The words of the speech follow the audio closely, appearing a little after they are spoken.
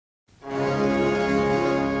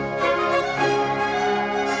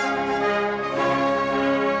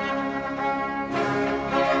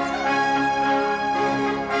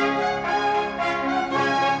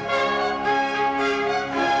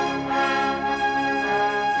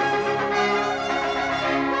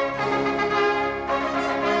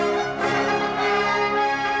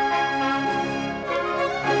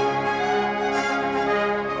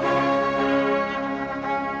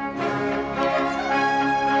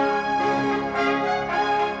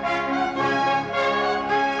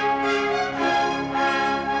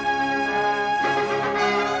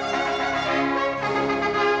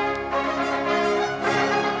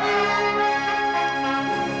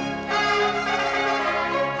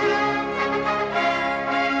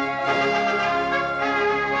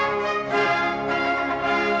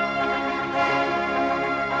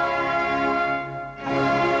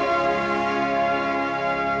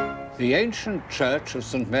ancient church of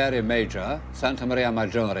St. Mary Major, Santa Maria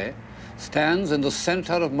Maggiore, stands in the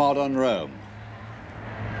center of modern Rome.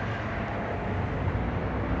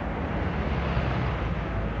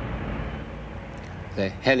 The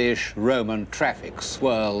hellish Roman traffic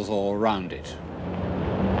swirls all round it.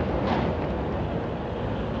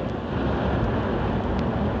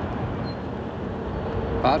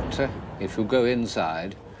 But if you go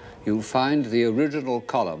inside, you'll find the original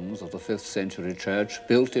columns of the 5th century church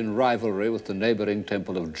built in rivalry with the neighboring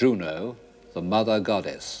temple of Juno, the mother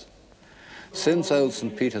goddess. Since old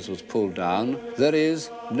St. Peter's was pulled down, there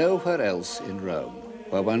is nowhere else in Rome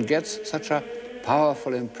where one gets such a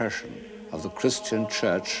powerful impression of the Christian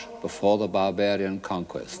church before the barbarian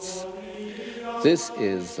conquests. This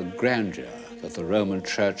is the grandeur that the Roman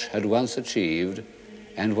church had once achieved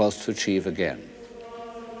and was to achieve again.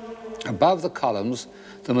 Above the columns,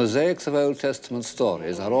 the mosaics of Old Testament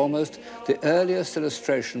stories are almost the earliest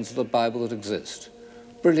illustrations of the Bible that exist.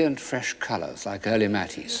 Brilliant, fresh colors like early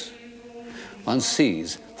Matisse. One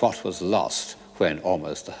sees what was lost when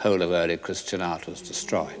almost the whole of early Christian art was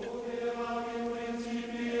destroyed.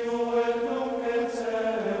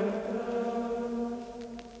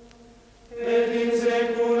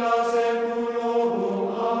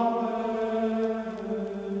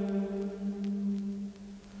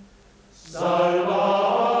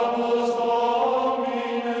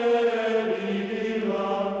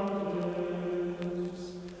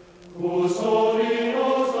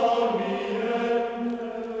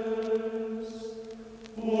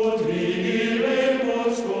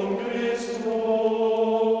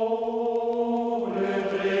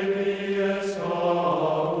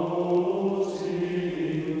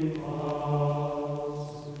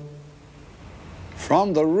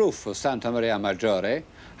 From the roof of Santa Maria Maggiore,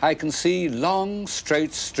 I can see long,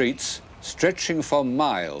 straight streets stretching for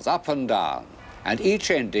miles up and down, and each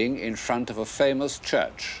ending in front of a famous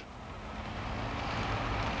church.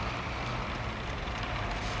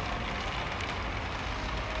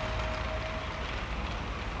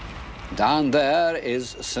 Down there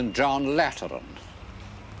is St. John Lateran,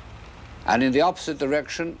 and in the opposite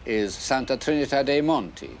direction is Santa Trinita dei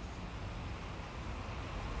Monti.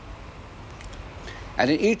 And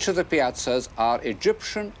in each of the piazzas are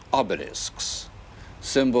Egyptian obelisks,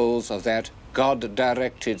 symbols of that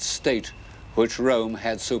God-directed state which Rome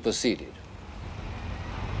had superseded.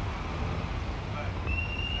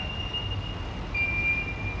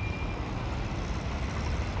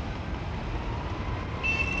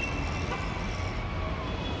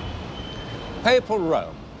 Papal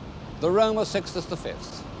Rome, the Rome of Sixtus V.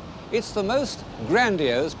 It's the most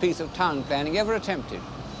grandiose piece of town planning ever attempted,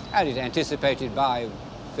 and it anticipated by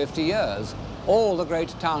 50 years all the great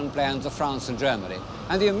town plans of France and Germany.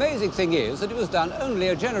 And the amazing thing is that it was done only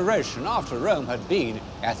a generation after Rome had been,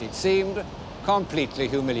 as it seemed, completely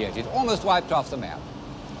humiliated, almost wiped off the map.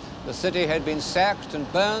 The city had been sacked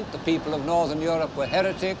and burnt, the people of Northern Europe were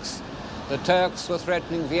heretics, the Turks were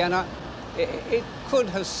threatening Vienna. It could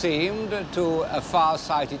have seemed to a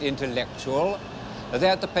far-sighted intellectual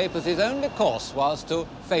that the papacy's only course was to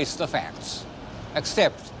face the facts,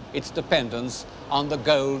 accept its dependence on the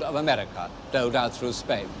gold of America, doled out through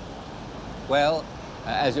Spain. Well,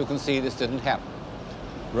 as you can see, this didn't happen.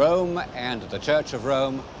 Rome and the Church of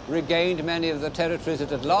Rome regained many of the territories it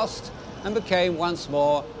had lost and became once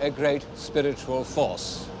more a great spiritual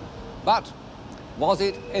force. But was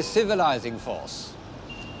it a civilizing force?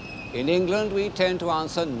 In England, we tend to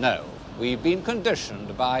answer no. We've been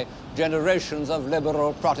conditioned by generations of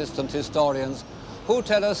liberal Protestant historians who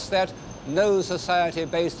tell us that no society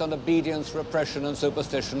based on obedience, repression and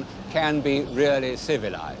superstition can be really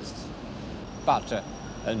civilized. But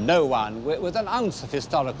no one with an ounce of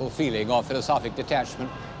historical feeling or philosophic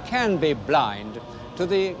detachment can be blind to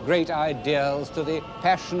the great ideals, to the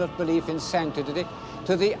passionate belief in sanctity,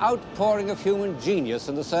 to the outpouring of human genius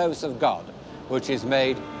in the service of God, which is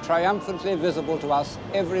made triumphantly visible to us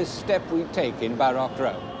every step we take in Baroque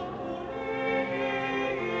Rome.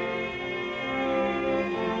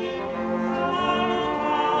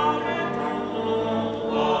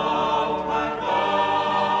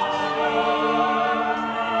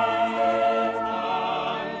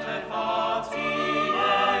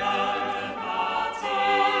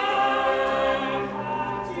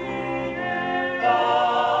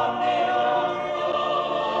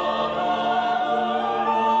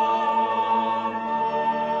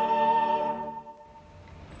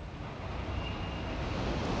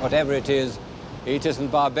 Whatever it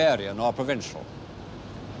isn't barbarian or provincial.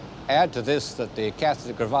 Add to this that the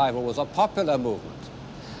Catholic revival was a popular movement,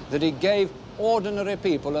 that it gave ordinary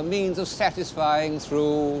people a means of satisfying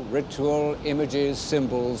through ritual, images,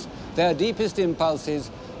 symbols, their deepest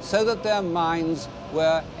impulses, so that their minds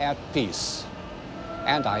were at peace.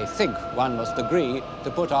 And I think one must agree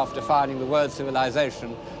to put off defining the word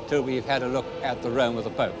civilization till we've had a look at the Rome of the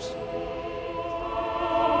popes.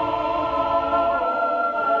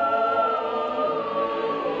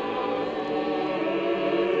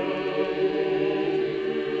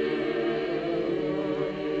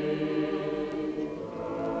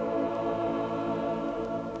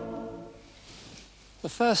 The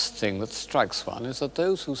first thing that strikes one is that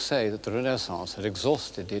those who say that the Renaissance had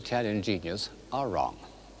exhausted the Italian genius are wrong.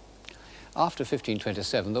 After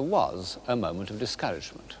 1527, there was a moment of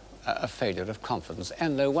discouragement, a failure of confidence,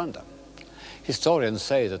 and no wonder. Historians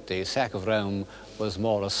say that the sack of Rome was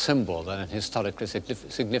more a symbol than an historically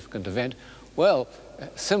significant event. Well,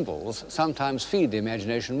 symbols sometimes feed the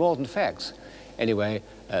imagination more than facts. Anyway,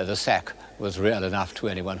 the sack was real enough to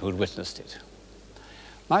anyone who had witnessed it.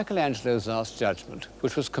 Michelangelo's Last Judgment,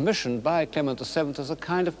 which was commissioned by Clement VII as a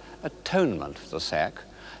kind of atonement for the sack,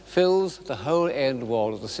 fills the whole end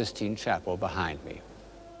wall of the Sistine Chapel behind me.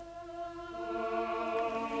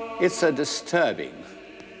 It's a disturbing,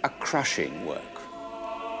 a crushing work.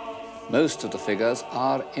 Most of the figures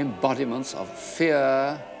are embodiments of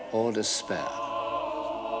fear or despair.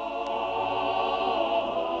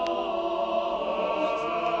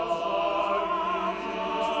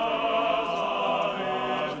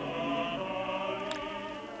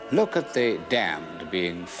 Look at the damned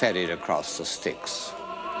being ferried across the Styx.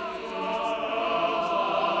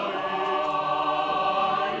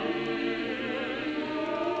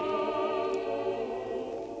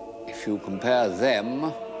 If you compare them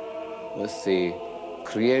with the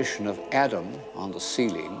creation of Adam on the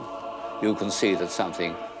ceiling, you can see that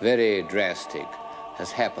something very drastic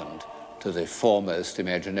has happened to the foremost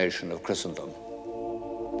imagination of Christendom.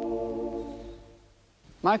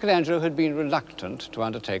 Michelangelo had been reluctant to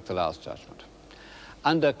undertake the Last Judgment.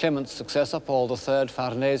 Under Clement's successor, Paul III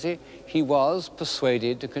Farnese, he was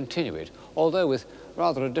persuaded to continue it, although with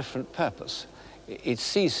rather a different purpose. It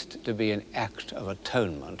ceased to be an act of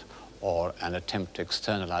atonement or an attempt to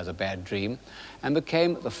externalize a bad dream, and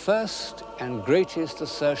became the first and greatest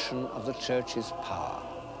assertion of the Church's power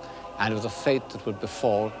and of the fate that would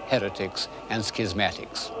befall heretics and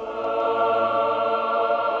schismatics.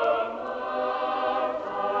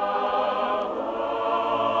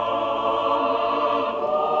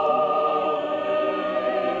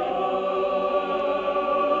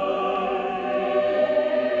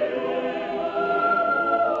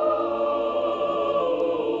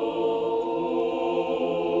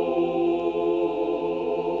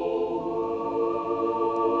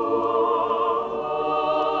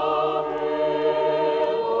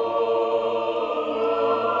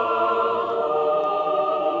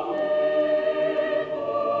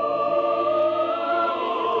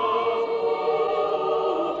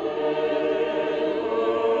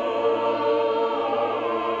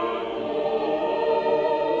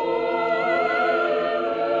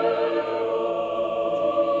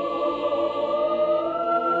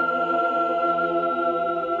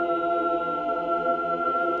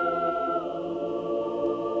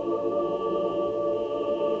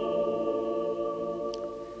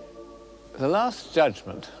 The Last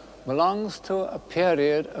Judgment belongs to a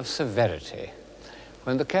period of severity,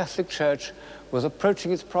 when the Catholic Church was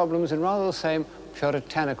approaching its problems in rather the same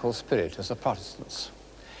puritanical spirit as the Protestants.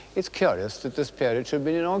 It's curious that this period should have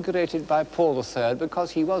been inaugurated by Paul III because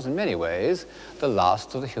he was, in many ways, the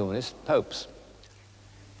last of the humanist popes.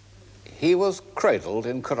 He was cradled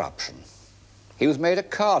in corruption. He was made a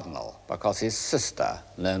cardinal because his sister,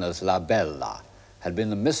 known as La Bella, had been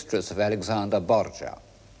the mistress of Alexander Borgia.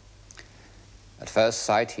 At first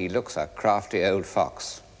sight, he looks a crafty old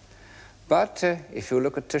fox. But if you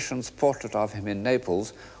look at Titian's portrait of him in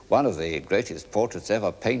Naples, one of the greatest portraits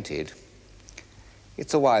ever painted,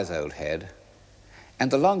 it's a wise old head. And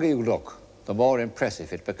the longer you look, the more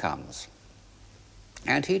impressive it becomes.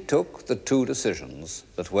 And he took the two decisions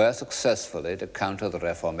that were successfully to counter the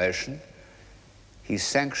Reformation. He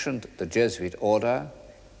sanctioned the Jesuit order,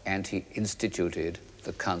 and he instituted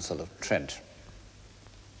the Council of Trent.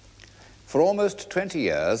 For almost 20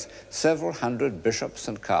 years, several hundred bishops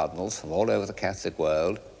and cardinals from all over the Catholic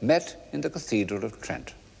world met in the Cathedral of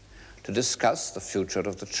Trent to discuss the future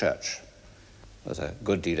of the Church. There was a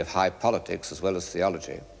good deal of high politics as well as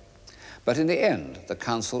theology. But in the end, the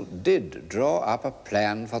Council did draw up a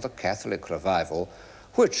plan for the Catholic revival,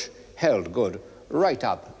 which held good right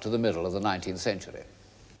up to the middle of the 19th century.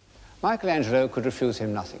 Michelangelo could refuse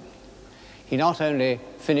him nothing. He not only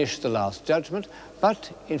finished the Last Judgment, but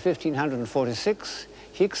in 1546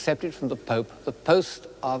 he accepted from the Pope the post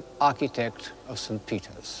of architect of St.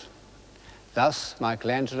 Peter's. Thus,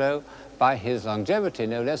 Michelangelo, by his longevity,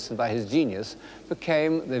 no less than by his genius,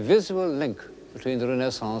 became the visual link between the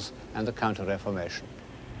Renaissance and the Counter-Reformation.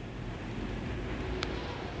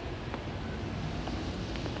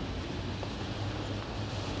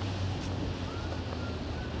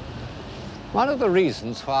 One of the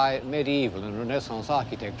reasons why medieval and Renaissance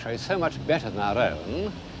architecture is so much better than our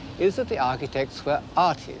own is that the architects were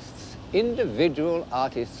artists, individual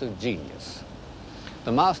artists of genius.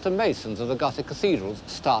 The master masons of the Gothic cathedrals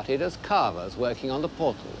started as carvers working on the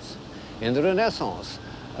portals. In the Renaissance,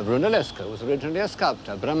 Brunellesco was originally a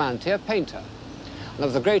sculptor, Bramante a painter. And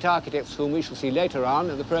of the great architects whom we shall see later on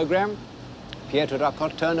in the program, Pietro da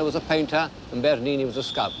Cortona was a painter and Bernini was a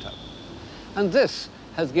sculptor. And this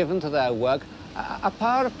has given to their work a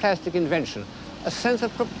power of plastic invention, a sense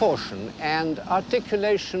of proportion and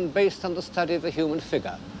articulation based on the study of the human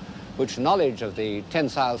figure, which knowledge of the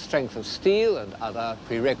tensile strength of steel and other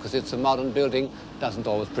prerequisites of modern building doesn't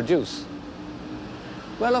always produce.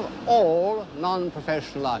 Well, of all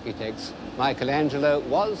non-professional architects, Michelangelo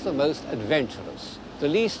was the most adventurous, the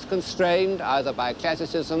least constrained either by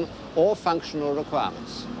classicism or functional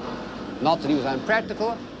requirements. Not that he was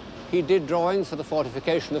unpractical. He did drawings for the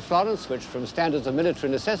fortification of Florence, which from standards of military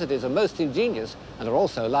necessities are most ingenious and are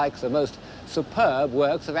also like the most superb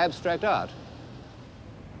works of abstract art.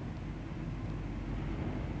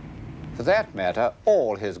 For that matter,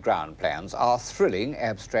 all his ground plans are thrilling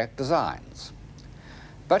abstract designs.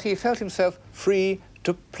 But he felt himself free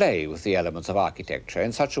to play with the elements of architecture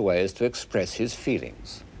in such a way as to express his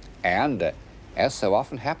feelings. And, as so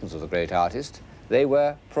often happens with a great artist, they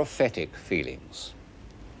were prophetic feelings.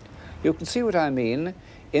 You can see what I mean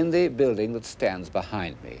in the building that stands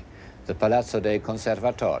behind me, the Palazzo dei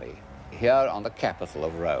Conservatori, here on the capital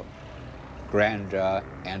of Rome. Grandeur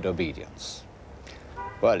and obedience.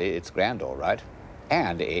 Well, it's grand, all right.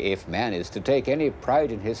 And if man is to take any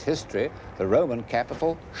pride in his history, the Roman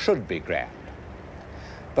capital should be grand.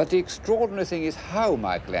 But the extraordinary thing is how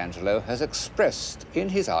Michelangelo has expressed in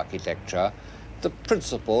his architecture the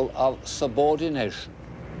principle of subordination.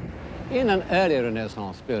 In an early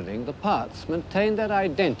Renaissance building, the parts maintained their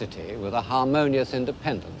identity with a harmonious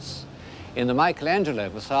independence. In the Michelangelo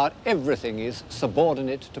facade, everything is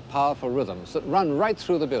subordinate to powerful rhythms that run right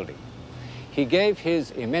through the building. He gave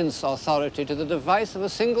his immense authority to the device of a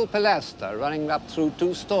single pilaster running up through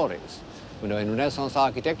 2 stories. You know, in Renaissance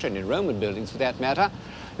architecture, and in Roman buildings for that matter,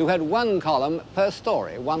 you had 1 column per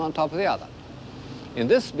story, one on top of the other. In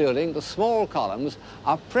this building, the small columns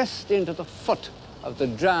are pressed into the foot of the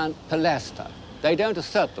giant pilaster. They don't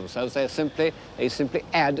assert themselves, they simply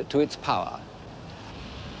add to its power.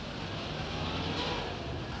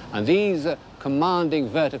 And these commanding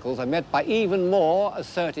verticals are met by even more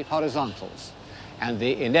assertive horizontals. And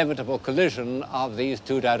the inevitable collision of these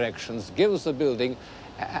 2 directions gives the building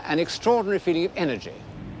an extraordinary feeling of energy.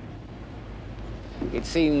 It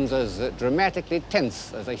seems as dramatically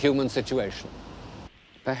tense as a human situation.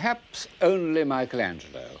 Perhaps only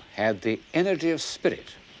Michelangelo had the energy of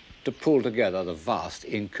spirit to pull together the vast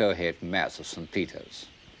incoherent mass of St. Peter's.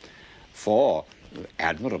 4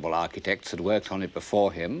 admirable architects had worked on it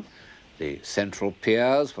before him. The central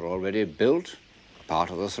piers were already built,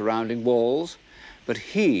 part of the surrounding walls, but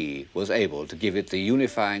he was able to give it the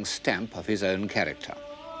unifying stamp of his own character.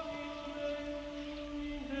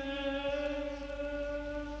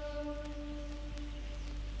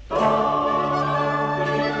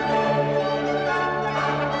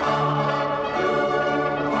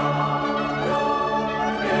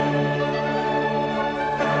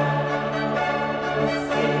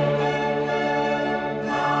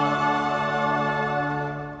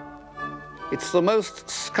 It's the most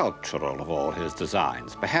sculptural of all his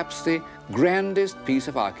designs, perhaps the grandest piece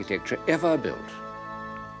of architecture ever built.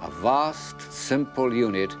 A vast, simple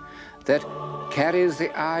unit that carries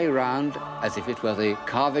the eye round as if it were the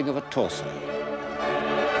carving of a torso.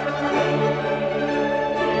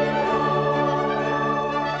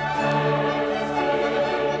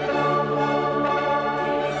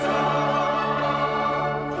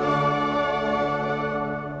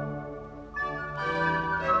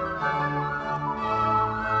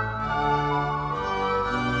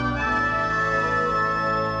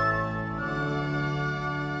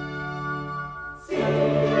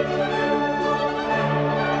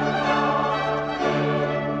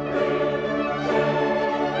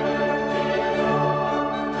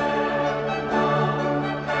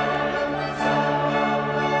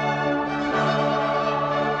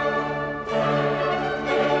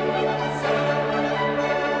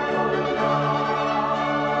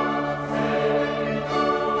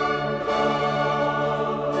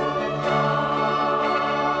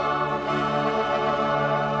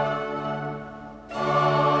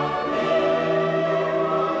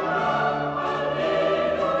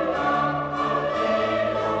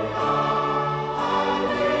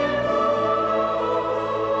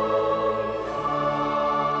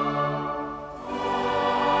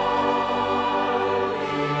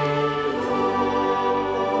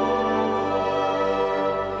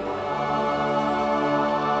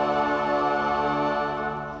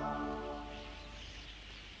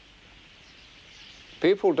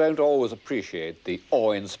 People don't always appreciate the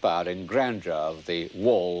awe-inspiring grandeur of the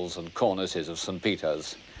walls and cornices of St.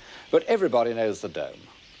 Peter's, but everybody knows the dome.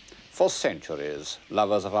 For centuries,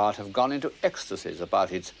 lovers of art have gone into ecstasies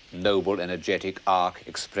about its noble, energetic arc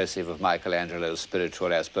expressive of Michelangelo's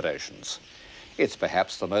spiritual aspirations. It's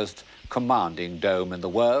perhaps the most commanding dome in the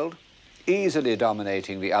world, easily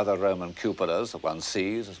dominating the other Roman cupolas that one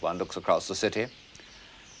sees as one looks across the city.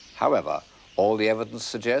 However, all the evidence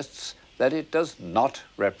suggests that it does not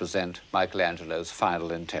represent Michelangelo's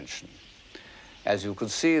final intention. As you can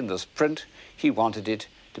see in this print, he wanted it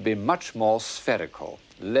to be much more spherical,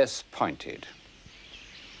 less pointed.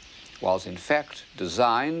 It was in fact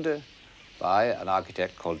designed by an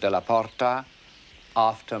architect called Della Porta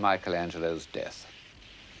after Michelangelo's death.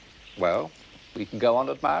 Well, we can go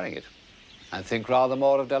on admiring it and think rather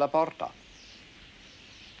more of Della Porta.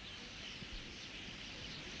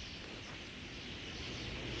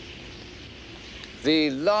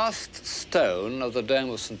 The last stone of the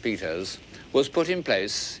Dome of St. Peter's was put in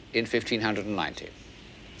place in 1590,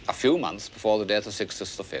 a few months before the death of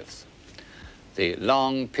Sixtus V. The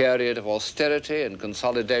long period of austerity and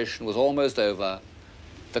consolidation was almost over.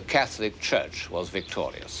 The Catholic Church was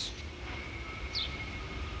victorious.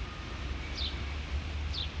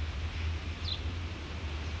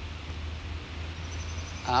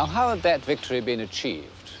 Now, how had that victory been achieved?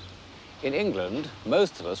 In England,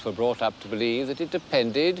 most of us were brought up to believe that it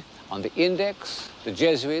depended on the Index, the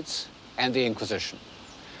Jesuits, and the Inquisition.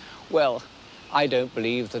 Well, I don't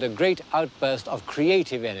believe that a great outburst of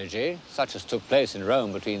creative energy, such as took place in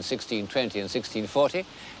Rome between 1620 and 1640,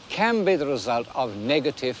 can be the result of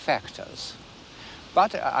negative factors.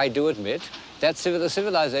 But I do admit that the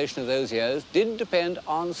civilization of those years did depend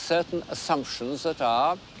on certain assumptions that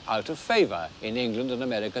are out of favor in England and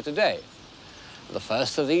America today. The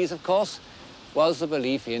first of these, of course, was the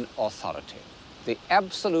belief in authority, the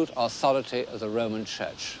absolute authority of the Roman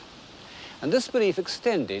Church. And this belief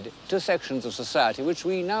extended to sections of society which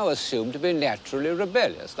we now assume to be naturally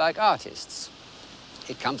rebellious, like artists.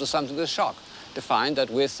 It comes as something of a shock to find that,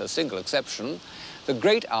 with a single exception, the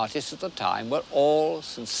great artists at the time were all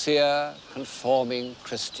sincere, conforming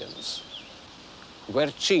Christians.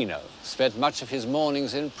 Guercino spent much of his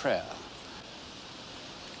mornings in prayer.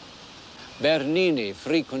 Bernini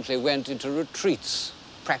frequently went into retreats,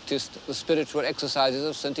 practiced the spiritual exercises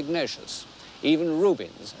of St. Ignatius. Even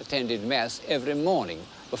Rubens attended Mass every morning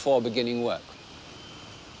before beginning work.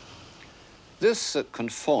 This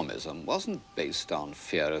conformism wasn't based on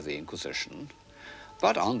fear of the Inquisition,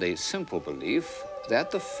 but on the simple belief that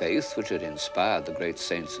the faith which had inspired the great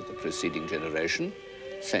saints of the preceding generation,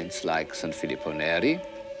 saints like St. Filippo Neri,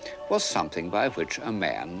 was something by which a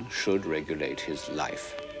man should regulate his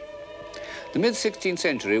life. The mid-16th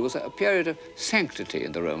century was a period of sanctity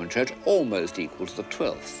in the Roman Church, almost equal to the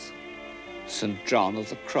 12th. St. John of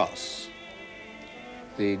the Cross,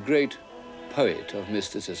 the great poet of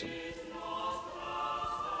mysticism.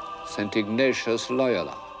 St. Ignatius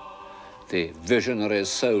Loyola, the visionary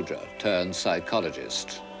soldier turned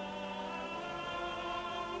psychologist.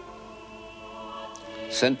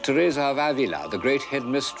 St. Teresa of Avila, the great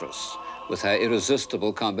headmistress, with her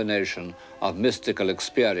irresistible combination of mystical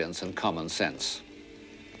experience and common sense.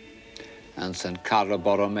 And St. Carlo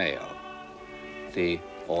Borromeo, the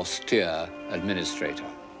austere administrator.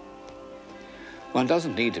 One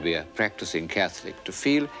doesn't need to be a practicing Catholic to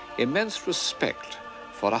feel immense respect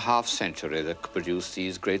for a half-century that could produce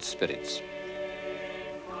these great spirits.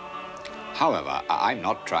 However, I'm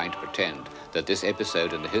not trying to pretend that this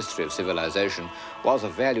episode in the history of civilization was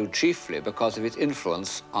of value chiefly because of its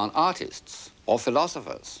influence on artists or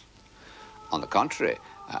philosophers. On the contrary,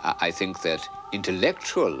 I think that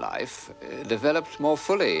intellectual life developed more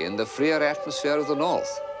fully in the freer atmosphere of the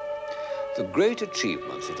North. The great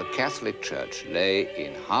achievements of the Catholic Church lay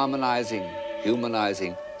in harmonizing,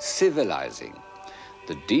 humanizing, civilizing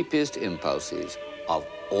the deepest impulses of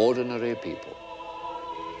ordinary people.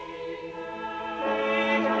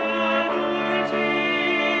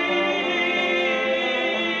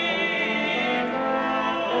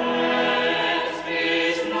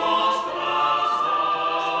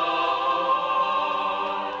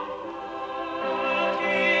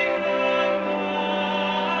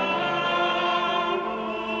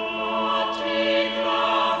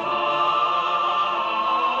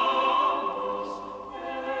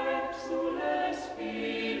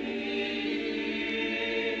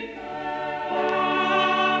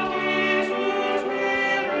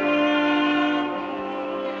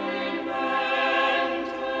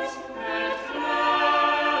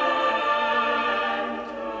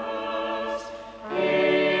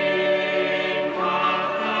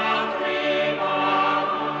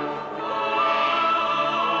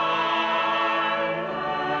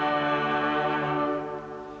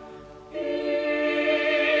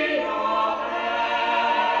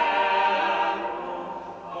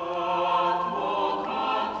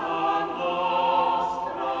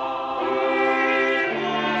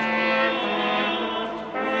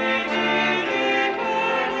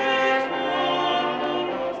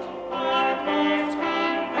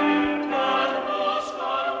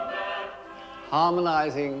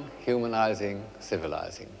 Humanizing, humanizing,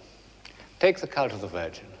 civilizing. Take the cult of the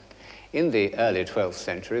Virgin. In the early 12th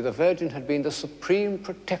century, the Virgin had been the supreme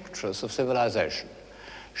protectress of civilization.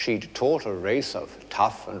 She'd taught a race of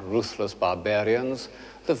tough and ruthless barbarians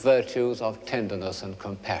the virtues of tenderness and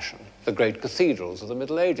compassion. The great cathedrals of the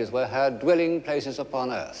Middle Ages were her dwelling places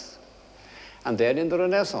upon earth. And then in the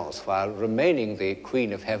Renaissance, while remaining the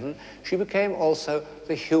Queen of Heaven, she became also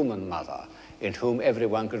the human mother, in whom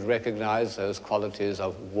everyone could recognize those qualities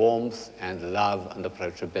of warmth and love and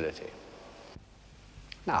approachability.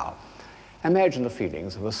 Now, imagine the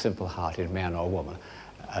feelings of a simple-hearted man or woman,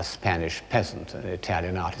 a Spanish peasant, an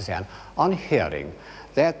Italian artisan, on hearing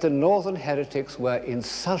that the northern heretics were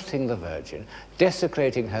insulting the Virgin,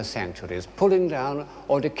 desecrating her sanctuaries, pulling down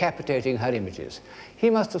or decapitating her images.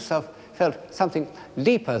 He must have felt something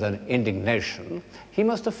deeper than indignation. He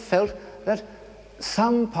must have felt that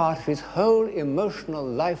some part of his whole emotional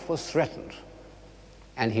life was threatened,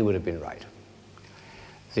 and he would have been right.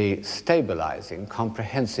 The stabilizing,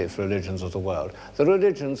 comprehensive religions of the world, the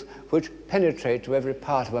religions which penetrate to every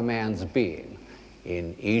part of a man's being,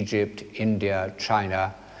 in Egypt, India,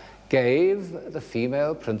 China, gave the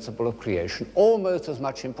female principle of creation almost as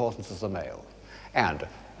much importance as the male, and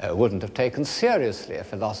wouldn't have taken seriously a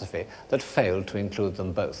philosophy that failed to include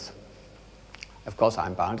them both. Of course,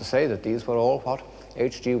 I'm bound to say that these were all what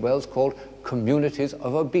H.G. Wells called communities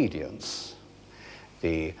of obedience.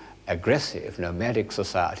 The aggressive nomadic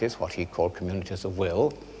societies, what he called communities of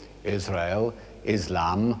will, Israel,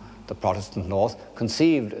 Islam, the Protestant North,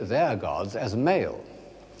 conceived their gods as male.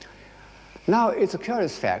 Now, it's a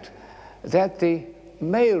curious fact that the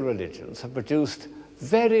male religions have produced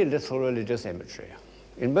very little religious imagery.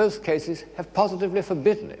 In most cases, have positively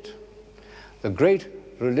forbidden it. The great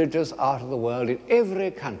religious art of the world in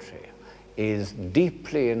every country is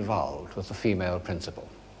deeply involved with the female principle.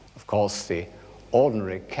 Of course, the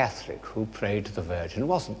ordinary Catholic who prayed to the Virgin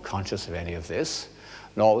wasn't conscious of any of this,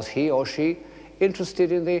 nor was he or she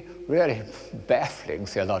interested in the really baffling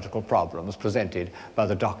theological problems presented by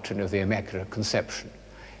the doctrine of the Immaculate Conception.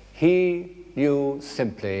 He knew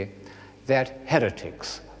simply that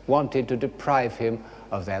heretics wanted to deprive him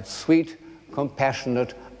of that sweet,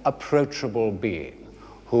 compassionate, approachable being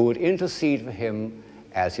who would intercede for him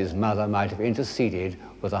as his mother might have interceded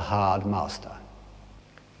with a hard master.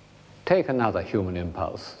 Take another human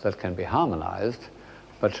impulse that can be harmonized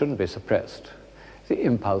but shouldn't be suppressed, the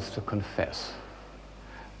impulse to confess.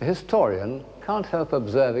 The historian can't help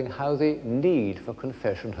observing how the need for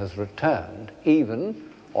confession has returned,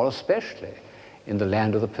 even, or especially, in the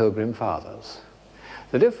land of the Pilgrim Fathers.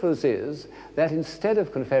 The difference is that instead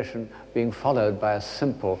of confession being followed by a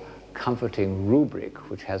simple, comforting rubric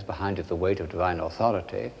which has behind it the weight of divine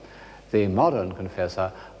authority, the modern confessor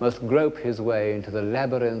must grope his way into the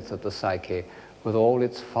labyrinth of the psyche with all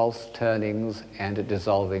its false turnings and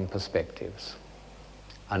dissolving perspectives.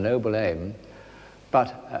 A noble aim, but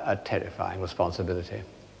a terrifying responsibility.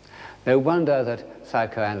 No wonder that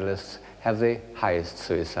psychoanalysts have the highest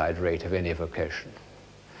suicide rate of any vocation.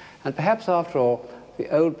 And perhaps, after all, the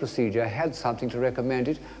old procedure had something to recommend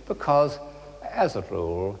it because, as a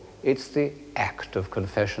rule, it's the act of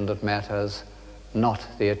confession that matters, not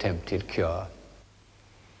the attempted cure.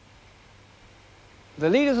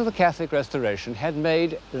 The leaders of the Catholic Restoration had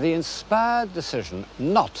made the inspired decision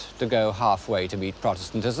not to go halfway to meet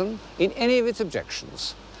Protestantism in any of its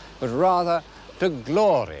objections, but rather to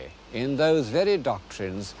glory in those very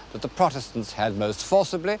doctrines that the Protestants had most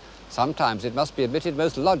forcibly, sometimes it must be admitted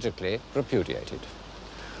most logically, repudiated.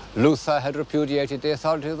 Luther had repudiated the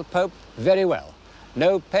authority of the Pope very well.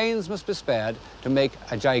 No pains must be spared to make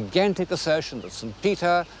a gigantic assertion that St.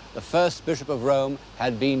 Peter, the first Bishop of Rome,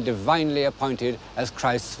 had been divinely appointed as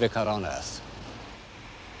Christ's vicar on earth.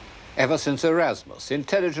 Ever since Erasmus,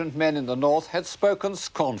 intelligent men in the North had spoken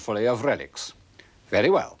scornfully of relics. Very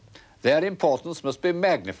well. Their importance must be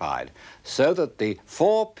magnified so that the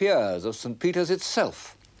 4 piers of St. Peter's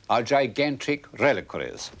itself are gigantic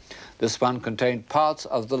reliquaries. This one contained parts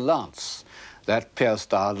of the lance that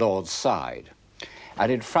pierced our Lord's side.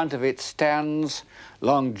 And in front of it stands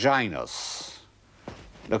Longinus,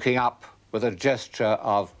 looking up with a gesture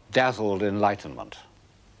of dazzled enlightenment.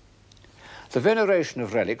 The veneration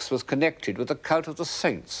of relics was connected with the cult of the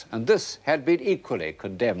saints, and this had been equally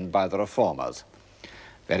condemned by the reformers.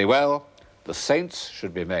 Very well, the saints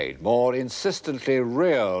should be made more insistently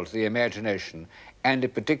real to the imagination, and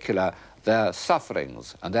in particular, their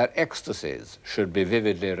sufferings and their ecstasies should be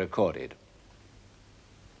vividly recorded.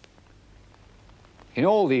 In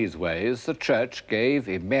all these ways, the Church gave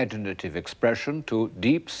imaginative expression to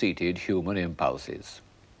deep-seated human impulses.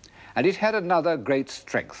 And it had another great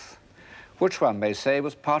strength. which one may say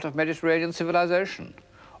was part of Mediterranean civilization,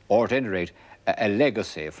 or at any rate, a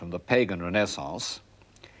legacy from the pagan Renaissance.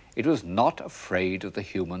 It was not afraid of the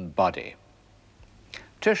human body.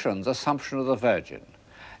 Titian's Assumption of the Virgin,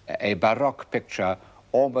 a Baroque picture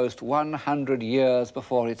almost 100 years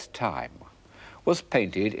before its time, was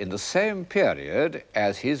painted in the same period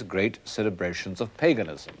as his great celebrations of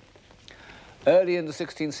paganism. Early in the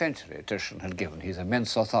 16th century, Titian had given his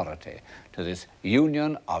immense authority to this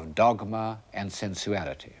union of dogma and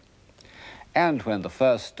sensuality. And when the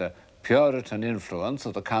first Puritan influence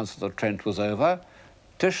of the Council of Trent was over,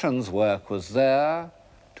 Titian's work was there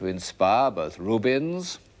to inspire both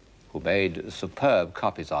Rubens, who made superb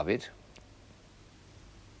copies of it,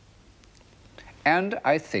 and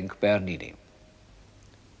I think Bernini.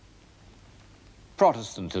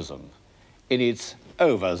 Protestantism, in its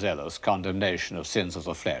overzealous condemnation of sins of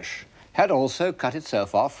the flesh, had also cut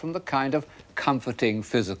itself off from the kind of comforting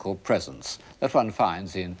physical presence that one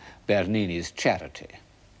finds in Bernini's Charity.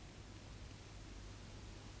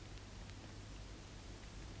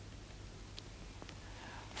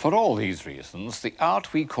 For all these reasons, the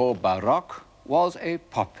art we call Baroque was a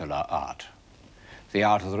popular art. The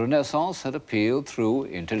art of the Renaissance had appealed through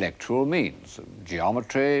intellectual means,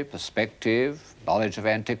 geometry, perspective, knowledge of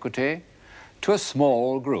antiquity, to a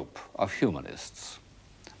small group of humanists.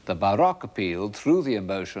 The Baroque appealed through the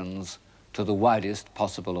emotions to the widest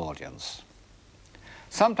possible audience.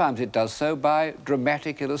 Sometimes it does so by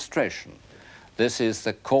dramatic illustration. This is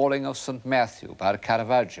the Calling of St. Matthew by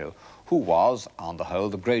Caravaggio, who was, on the whole,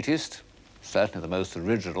 the greatest, certainly the most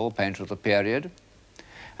original painter of the period.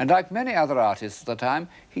 And like many other artists of the time,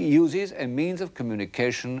 he uses a means of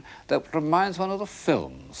communication that reminds one of the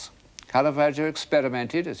films. Caravaggio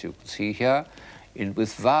experimented, as you can see here,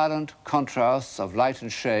 with violent contrasts of light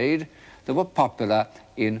and shade that were popular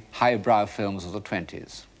in highbrow films of the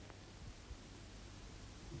 20s.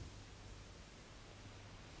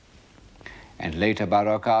 And later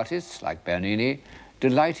Baroque artists, like Bernini,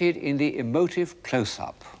 delighted in the emotive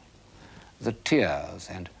close-up, the tears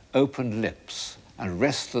and open lips and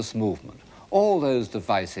restless movement, all those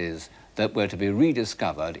devices that were to be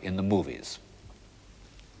rediscovered in the movies.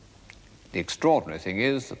 The extraordinary thing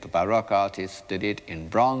is that the Baroque artists did it in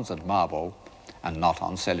bronze and marble and not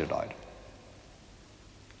on celluloid.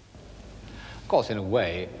 Of course, in a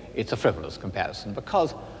way, it's a frivolous comparison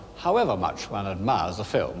because however much one admires the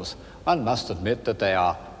films, one must admit that they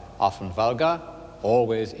are often vulgar,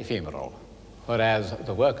 always ephemeral, whereas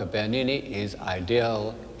the work of Bernini is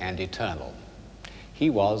ideal and eternal. He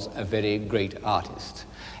was a very great artist,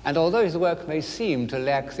 and although his work may seem to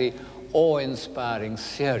lack the awe-inspiring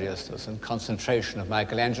seriousness and concentration of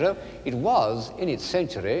Michelangelo, it was, in its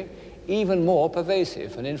century, even more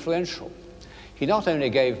pervasive and influential. He not only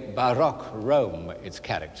gave Baroque Rome its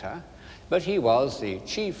character, but he was the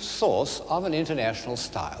chief source of an international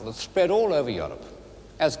style that spread all over Europe,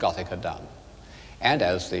 as Gothic had done, and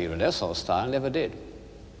as the Renaissance style never did.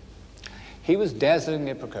 He was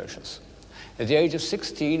dazzlingly precocious. At the age of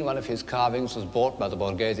 16, one of his carvings was bought by the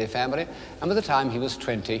Borghese family, and by the time he was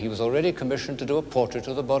 20, he was already commissioned to do a portrait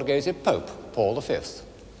of the Borghese Pope, Paul V.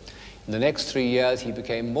 In the next 3 years, he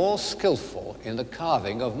became more skillful in the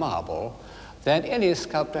carving of marble than any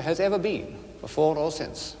sculptor has ever been, before or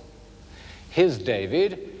since. His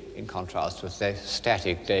David, in contrast with the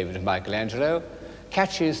static David of Michelangelo,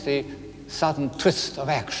 catches the sudden twist of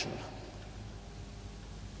action.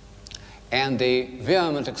 And the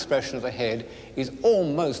vehement expression of the head is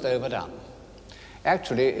almost overdone.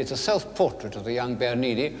 Actually, it's a self-portrait of the young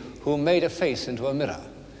Bernini who made a face into a mirror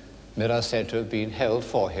said to have been held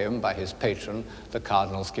for him by his patron, the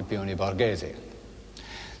Cardinal Scipione Borghese.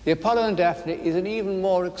 The Apollo and Daphne is an even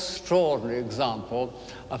more extraordinary example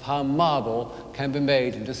of how marble can be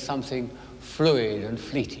made into something fluid and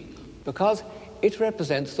fleeting, because it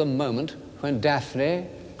represents the moment when Daphne,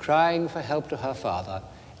 crying for help to her father,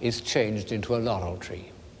 is changed into a laurel tree.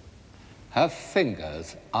 Her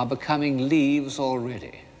fingers are becoming leaves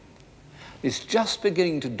already. It's just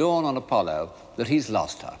beginning to dawn on Apollo that he's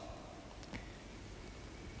lost her.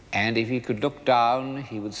 And if he could look down,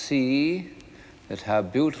 he would see that her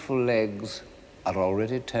beautiful legs are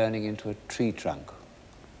already turning into a tree trunk.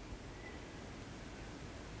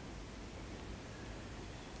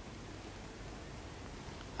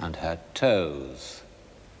 And her toes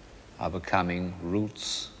are becoming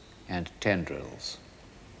roots and tendrils.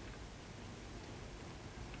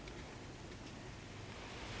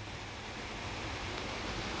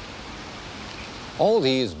 All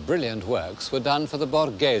these brilliant works were done for the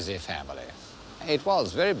Borghese family. It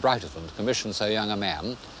was very bright of them to commission so young a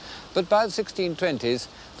man, But by the 1620s,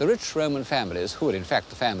 the rich Roman families, who were in fact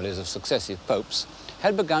the families of successive popes,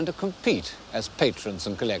 had begun to compete as patrons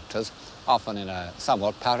and collectors, often in a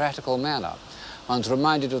somewhat piratical manner. One's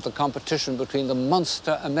reminded of the competition between the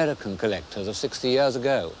monster American collectors of 60 years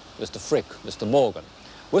ago, Mr. Frick, Mr. Morgan,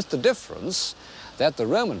 with the difference that the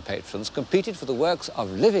Roman patrons competed for the works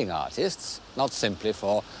of living artists, not simply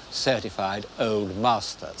for certified old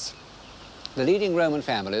masters. The leading Roman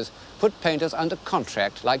families put painters under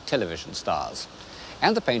contract like television stars,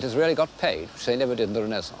 and the painters really got paid, which they never did in the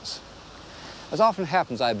Renaissance. As often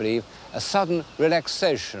happens, I believe, a sudden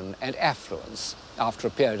relaxation and affluence after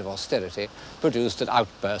a period of austerity produced an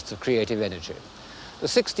outburst of creative energy. The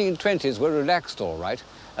 1620s were relaxed all right,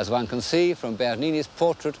 as one can see from Bernini's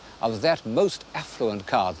portrait of that most affluent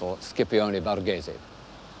cardinal, Scipione Borghese.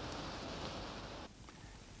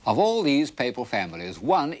 Of all these papal families,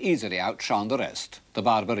 one easily outshone the rest, the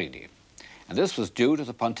Barberini. And this was due to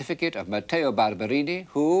the pontificate of Matteo Barberini,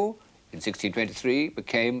 who, in 1623,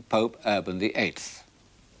 became Pope Urban VIII.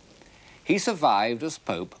 He survived as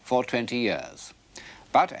Pope for 20 years.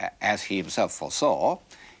 But, as he himself foresaw,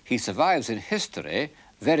 he survives in history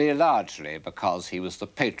very largely because he was the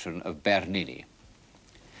patron of Bernini.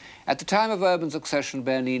 At the time of Urban's accession,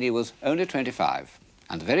 Bernini was only 25,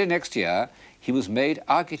 and the very next year, he was made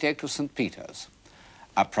architect of St. Peter's,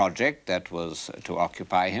 a project that was to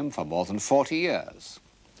occupy him for more than 40 years.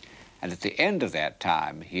 And at the end of that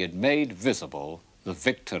time, he had made visible the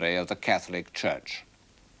victory of the Catholic Church.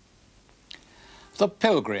 The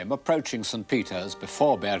pilgrim approaching St. Peter's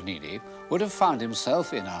before Bernini would have found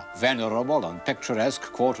himself in a venerable and picturesque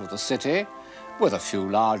quarter of the city, with a few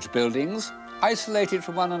large buildings, isolated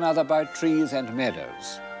from one another by trees and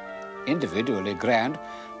meadows, individually grand,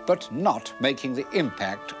 but not making the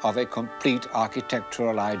impact of a complete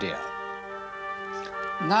architectural idea.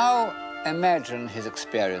 Now imagine his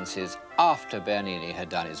experiences after Bernini had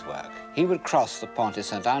done his work. He would cross the Ponte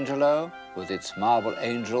Sant'Angelo with its marble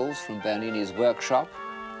angels from Bernini's workshop,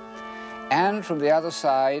 and from the other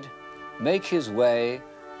side make his way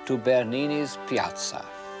to Bernini's piazza.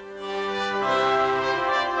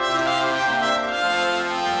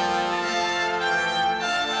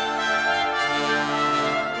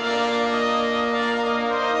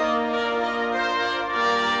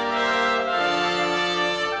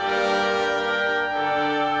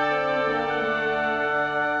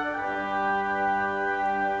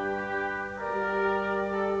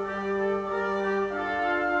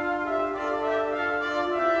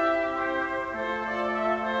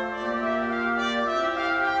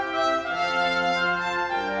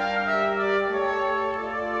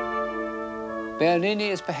 Bernini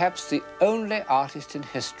is perhaps the only artist in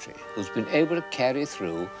history who's been able to carry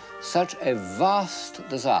through such a vast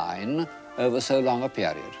design over so long a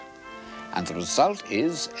period. And the result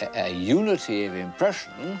is a unity of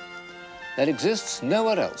impression that exists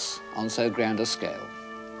nowhere else on so grand a scale.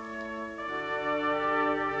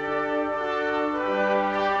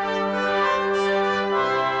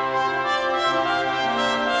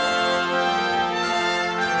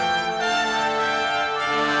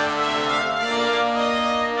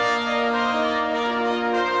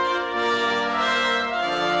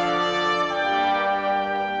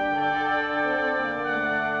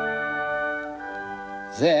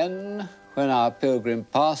 Then, when our pilgrim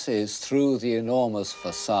passes through the enormous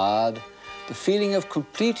facade, the feeling of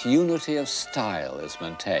complete unity of style is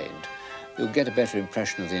maintained. You'll get a better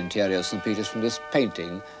impression of the interior of St. Peter's from this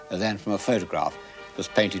painting than from a photograph. It was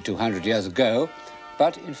painted 200 years ago,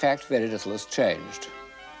 but in fact very little has changed.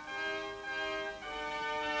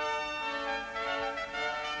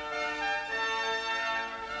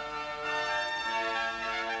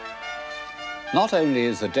 Not only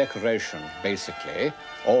is the decoration, basically,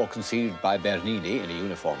 all conceived by Bernini in a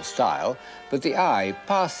uniform style, but the eye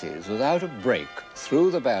passes without a break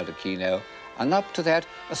through the Baldacchino and up to that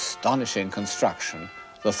astonishing construction,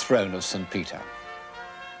 the throne of St. Peter.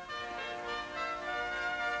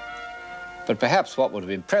 But perhaps what would have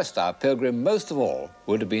impressed our pilgrim most of all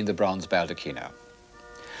would have been the bronze Baldacchino.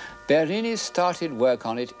 Bernini started work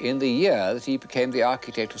on it in the year that he became the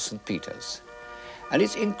architect of St. Peter's. And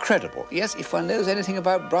it's incredible. Yes, if one knows anything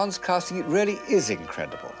about bronze casting, it really is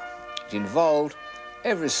incredible. It involved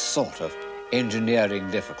every sort of engineering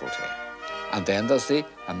difficulty. And then there's the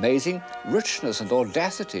amazing richness and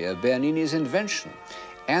audacity of Bernini's invention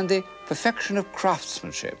and the perfection of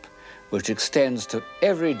craftsmanship, which extends to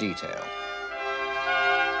every detail.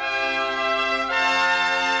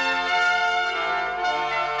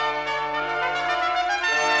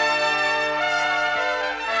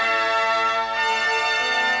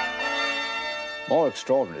 More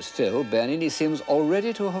extraordinary still, Bernini seems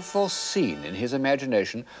already to have foreseen in his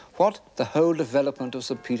imagination what the whole development of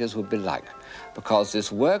St. Peter's would be like, because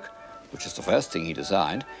this work, which is the first thing he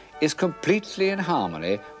designed, is completely in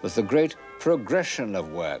harmony with the great progression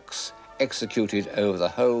of works executed over the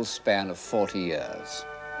whole span of 40 years.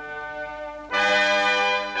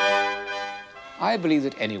 I believe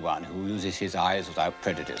that anyone who uses his eyes without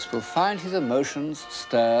prejudice will find his emotions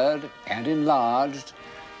stirred and enlarged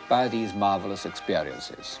by these marvelous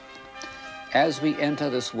experiences. As we enter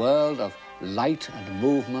this world of light and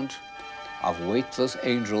movement, of weightless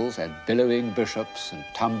angels and billowing bishops and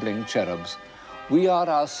tumbling cherubs, we are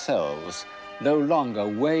ourselves no longer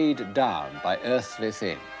weighed down by earthly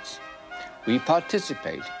things. We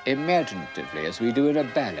participate imaginatively, as we do in a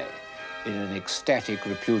ballet, in an ecstatic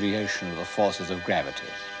repudiation of the forces of gravity.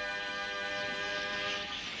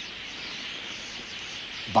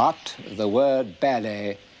 But the word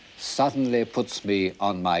ballet suddenly puts me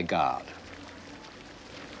on my guard.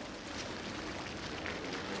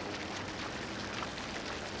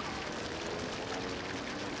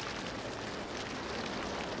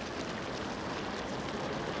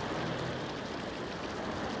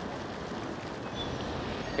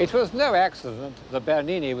 It was no accident that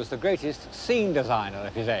Bernini was the greatest scene designer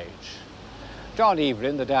of his age. John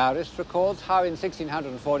Evelyn, the diarist, records how in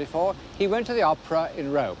 1644 he went to the opera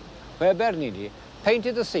in Rome, where Bernini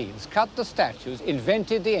painted the scenes, cut the statues,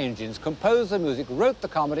 invented the engines, composed the music, wrote the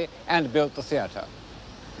comedy, and built the theatre.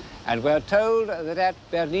 And we're told that at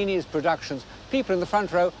Bernini's productions, people in the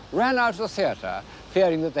front row ran out of the theatre,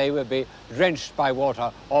 fearing that they would be drenched by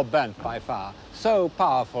water or burnt by fire. So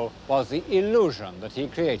powerful was the illusion that he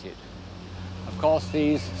created. Of course,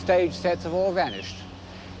 these stage sets have all vanished,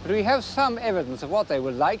 but we have some evidence of what they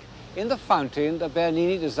were like in the fountain that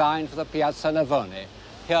Bernini designed for the Piazza Navone,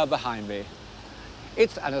 here behind me.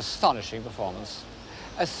 It's an astonishing performance.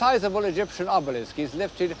 A sizable Egyptian obelisk is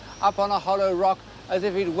lifted up on a hollow rock as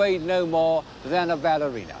if it weighed no more than a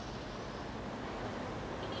ballerina.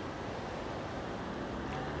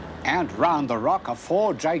 And round the rock are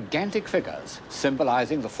 4 gigantic figures,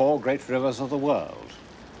 symbolizing the 4 great rivers of the world.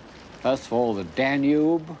 First of all, the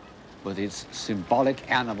Danube, with its symbolic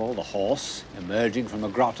animal, the horse, emerging from a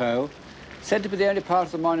grotto, said to be the only part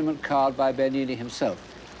of the monument carved by Bernini himself.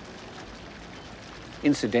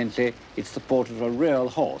 Incidentally, it's the portrait of a real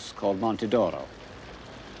horse called Monte d'Oro.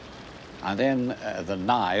 And then the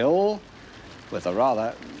Nile, with a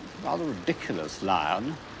rather ridiculous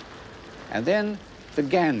lion. And then the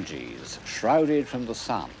Ganges, shrouded from the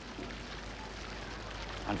sun.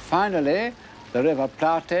 And finally, the River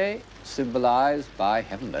Plate, symbolized by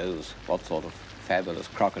heaven knows what sort of fabulous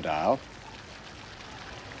crocodile.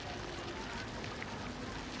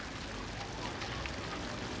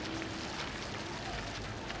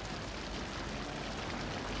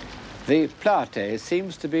 The Plate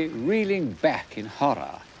seems to be reeling back in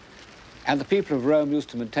horror, and the people of Rome used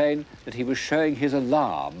to maintain that he was showing his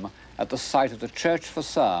alarm at the sight of the church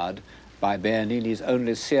facade by Bernini's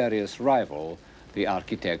only serious rival, the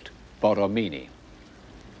architect Borromini.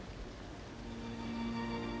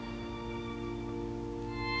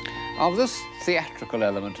 Of this theatrical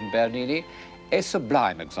element in Bernini, a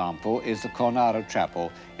sublime example is the Cornaro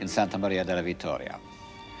Chapel in Santa Maria della Vittoria.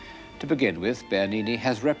 To begin with, Bernini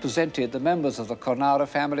has represented the members of the Cornaro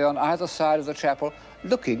family on either side of the chapel,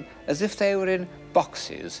 looking as if they were in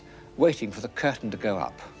boxes, waiting for the curtain to go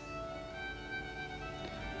up.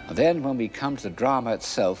 And then, when we come to the drama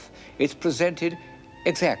itself, it's presented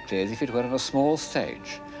exactly as if it were on a small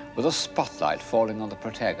stage, with a spotlight falling on the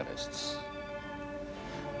protagonists.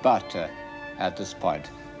 But at this point,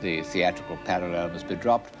 the theatrical parallel must be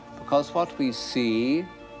dropped, because what we see,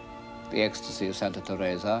 the Ecstasy of Santa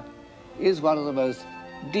Teresa, is one of the most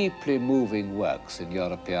deeply moving works in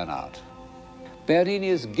European art.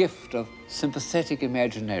 Bernini's gift of sympathetic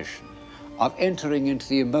imagination, of entering into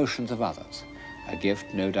the emotions of others, a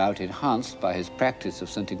gift no doubt enhanced by his practice of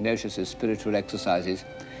St. Ignatius's spiritual exercises,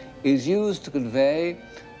 is used to convey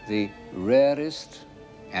the rarest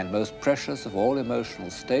and most precious of all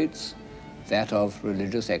emotional states, that of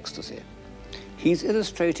religious ecstasy. He's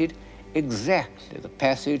illustrated exactly the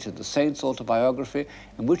passage in the saint's autobiography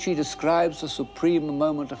in which he describes the supreme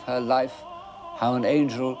moment of her life, how an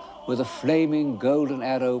angel with a flaming golden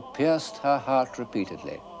arrow pierced her heart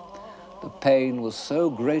repeatedly. The pain was so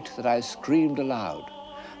great that I screamed aloud,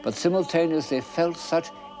 but simultaneously felt such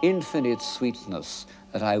infinite sweetness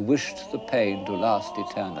that I wished the pain to last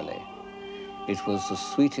eternally. It was the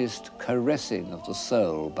sweetest caressing of the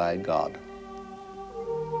soul by God.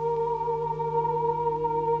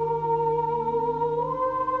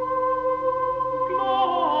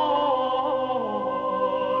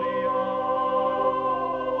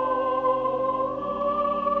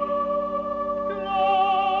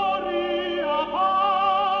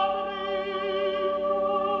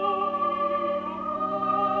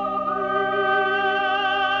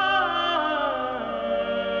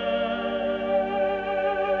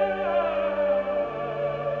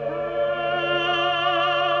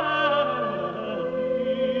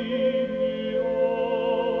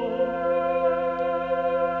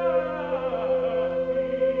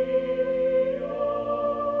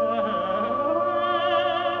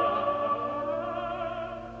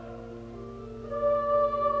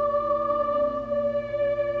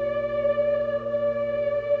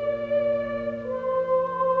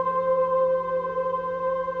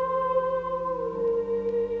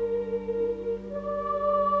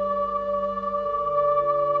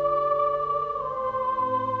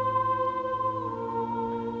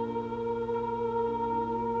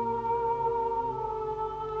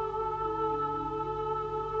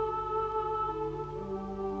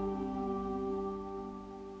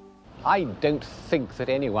 I don't think that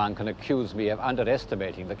anyone can accuse me of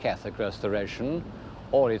underestimating the Catholic Restoration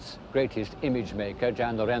or its greatest image maker,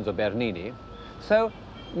 Gian Lorenzo Bernini. So,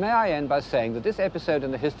 may I end by saying that this episode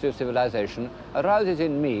in the history of civilization arouses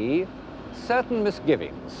in me certain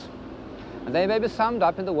misgivings, and they may be summed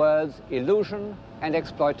up in the words illusion and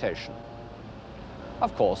exploitation.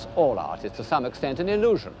 Of course, all art is to some extent an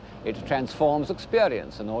illusion. It transforms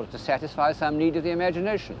experience in order to satisfy some need of the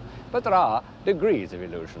imagination. But there are degrees of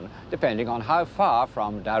illusion, depending on how far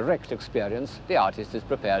from direct experience the artist is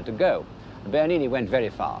prepared to go. Bernini went very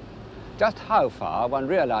far. Just how far one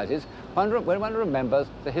realizes when one remembers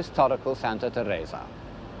the historical Santa Teresa.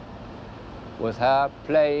 With her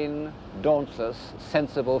plain, dauntless,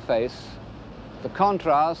 sensible face, the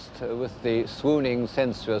contrast with the swooning,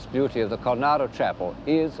 sensuous beauty of the Cornaro Chapel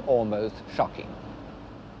is almost shocking.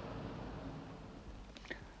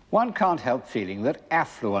 One can't help feeling that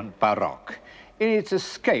affluent Baroque, in its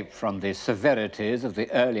escape from the severities of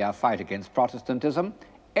the earlier fight against Protestantism,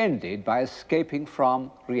 ended by escaping from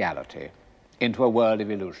reality into a world of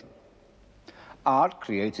illusion. Art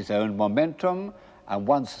creates its own momentum, and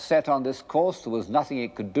once set on this course, there was nothing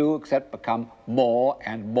it could do except become more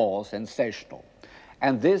and more sensational.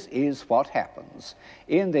 And this is what happens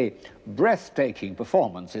in the breathtaking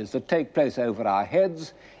performances that take place over our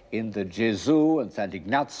heads in the Gesù and St.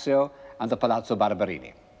 Ignazio and the Palazzo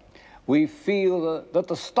Barberini. We feel that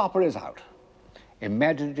the stopper is out.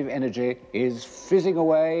 Imaginative energy is fizzing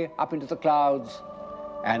away up into the clouds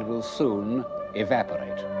and will soon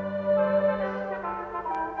evaporate.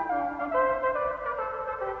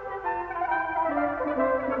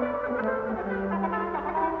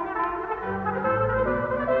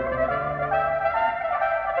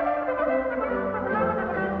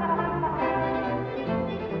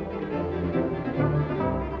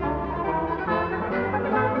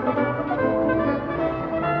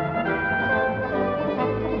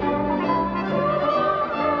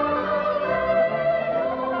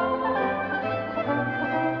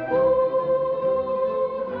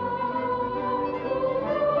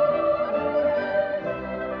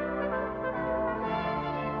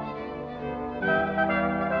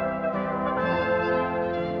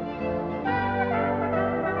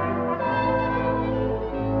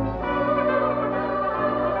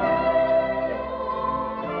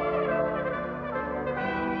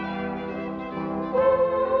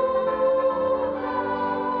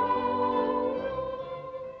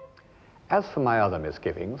 As for my other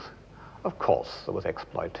misgivings, of course there was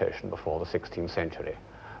exploitation before the 16th century,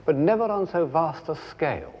 but never on so vast a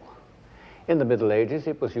scale. In the Middle Ages,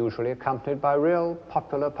 it was usually accompanied by real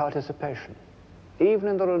popular participation. Even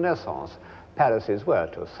in the Renaissance, palaces were,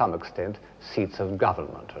 to some extent, seats of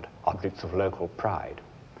government and objects of local pride.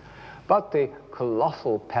 But the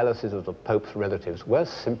colossal palaces of the Pope's relatives were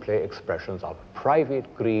simply expressions of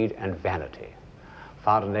private greed and vanity.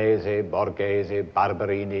 Farnese, Borghese,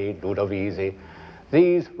 Barberini, Ludovisi,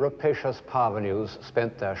 these rapacious parvenus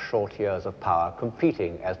spent their short years of power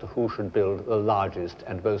competing as to who should build the largest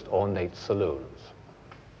and most ornate saloons.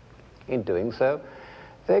 In doing so,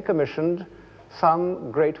 they commissioned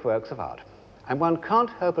some great works of art, and one can't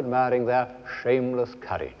help admiring their shameless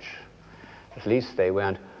courage. At least they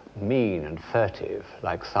weren't mean and furtive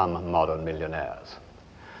like some modern millionaires.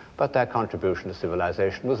 But their contribution to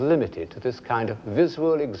civilization was limited to this kind of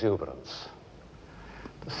visual exuberance.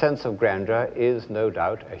 The sense of grandeur is no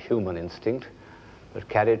doubt a human instinct, but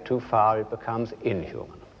carried too far it becomes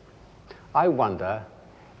inhuman. I wonder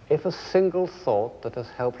if a single thought that has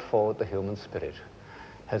helped forward the human spirit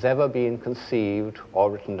has ever been conceived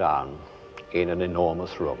or written down in an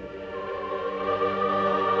enormous room.